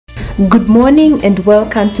Good morning and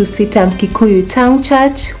welcome to Sitam Kikuyu Town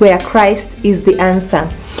Church, where Christ is the answer.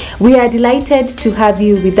 We are delighted to have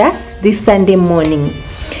you with us this Sunday morning.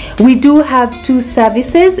 We do have two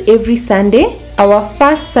services every Sunday. Our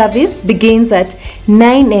first service begins at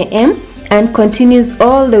 9 a.m. and continues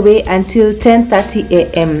all the way until 10:30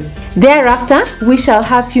 a.m. Thereafter, we shall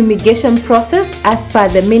have fumigation process as per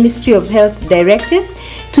the Ministry of Health directives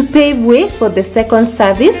to pave way for the second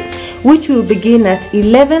service, which will begin at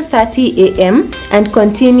 11:30 a.m. and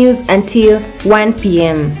continues until 1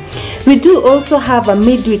 p.m. We do also have a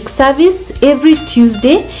midweek service every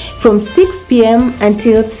Tuesday from 6 p.m.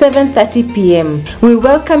 until 7:30 p.m. We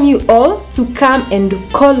welcome you all to come and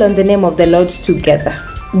call on the name of the Lord together.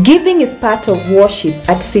 Giving is part of worship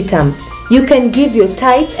at Sitam. You can give your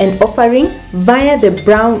tithes and offering via the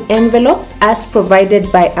brown envelopes as provided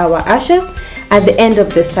by our ushers at the end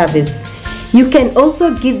of the service. You can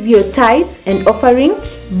also give your tithes and offering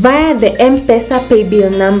via the M-Pesa paybill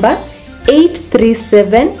number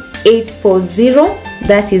 837840.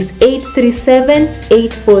 That is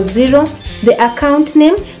 837840. The account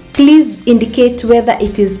name, please indicate whether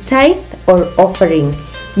it is tithe or offering.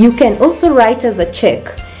 You can also write us a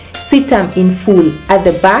check. Sitam in full. At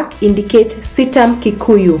the back, indicate Sitam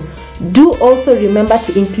Kikuyu. Do also remember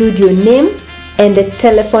to include your name and a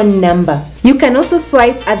telephone number. You can also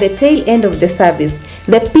swipe at the tail end of the service.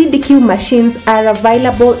 The PDQ machines are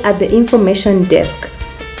available at the information desk.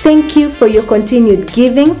 Thank you for your continued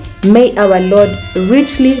giving. May our Lord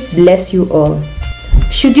richly bless you all.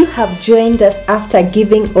 Should you have joined us after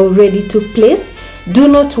giving already took place, do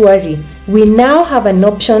not worry. We now have an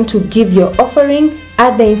option to give your offering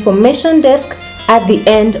at the information desk at the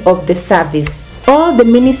end of the service. All the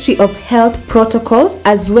Ministry of Health protocols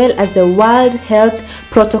as well as the World Health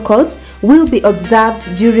protocols will be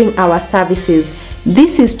observed during our services.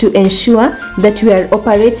 This is to ensure that we are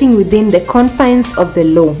operating within the confines of the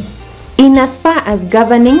law. In as far as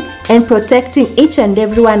governing and protecting each and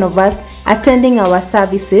every one of us attending our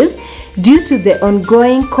services, due to the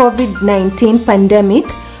ongoing COVID-19 pandemic,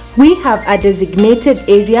 we have a designated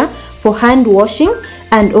area for hand washing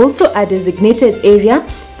and also a designated area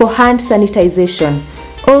for hand sanitization.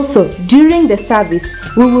 Also, during the service,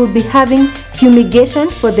 we will be having fumigation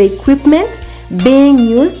for the equipment being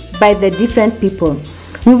used by the different people.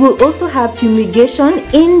 We will also have fumigation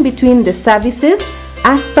in between the services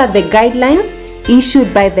as per the guidelines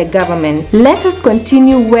issued by the government. Let us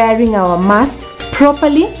continue wearing our masks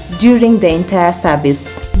properly during the entire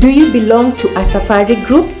service. Do you belong to a safari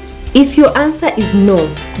group? If your answer is no,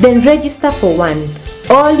 then register for one.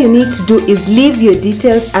 All you need to do is leave your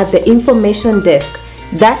details at the information desk.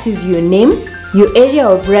 That is your name, your area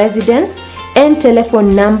of residence, and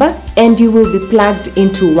telephone number, and you will be plugged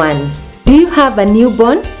into one. Do you have a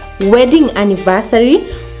newborn, wedding anniversary,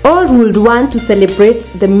 or would want to celebrate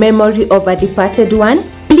the memory of a departed one?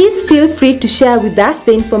 Please feel free to share with us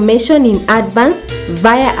the information in advance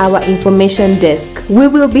via our information desk. We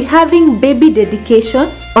will be having baby dedication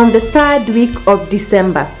on the 3rd week of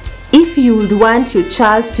December. If you would want your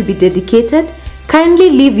child to be dedicated, kindly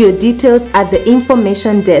leave your details at the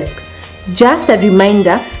information desk. Just a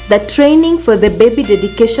reminder that training for the baby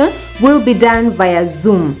dedication will be done via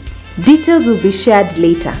Zoom. Details will be shared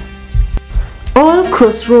later. All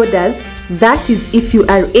crossroaders, that is if you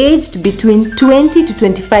are aged between 20 to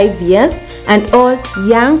 25 years, and all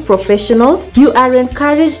young professionals, you are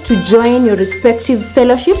encouraged to join your respective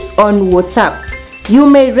fellowships on WhatsApp. You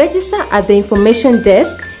may register at the information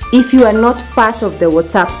desk if you are not part of the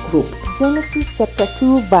WhatsApp group. Genesis chapter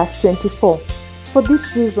 2 verse 24. For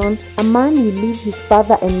this reason, a man will leave his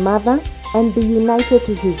father and mother and be united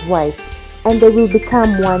to his wife, and they will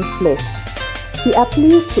become one flesh. We are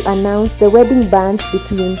pleased to announce the wedding banns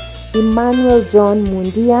between Emmanuel John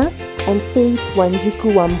Mundia and Faith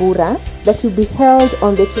Wanjiku Wambura that will be held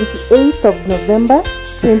on the 28th of November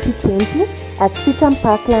 2020 at Sitam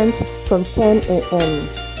Parklands from 10 a.m.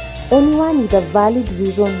 Anyone with a valid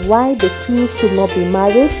reason why the two should not be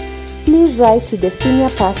married, please write to the senior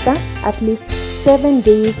pastor at least 7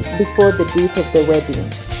 days before the date of the wedding.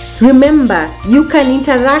 Remember, you can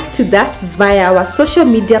interact with us via our social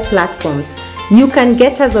media platforms. You can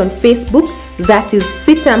get us on Facebook, that is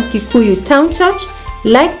Sitam Kikuyu Town Church.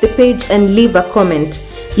 Like the page and leave a comment.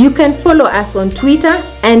 You can follow us on Twitter,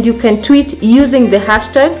 and you can tweet using the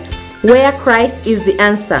hashtag where Christ is the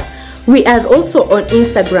answer. We are also on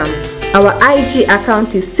Instagram. Our IG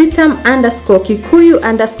account is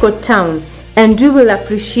sitam_kikuyu_town, and we will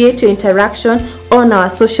appreciate your interaction on our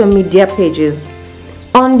social media pages.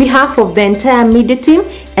 On behalf of the entire media team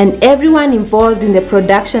and everyone involved in the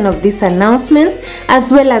production of these announcements,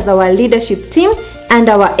 as well as our leadership team, and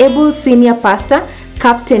our able senior pastor,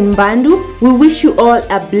 Captain Bandu. We wish you all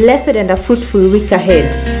a blessed and a fruitful week ahead.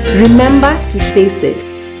 Remember to stay safe.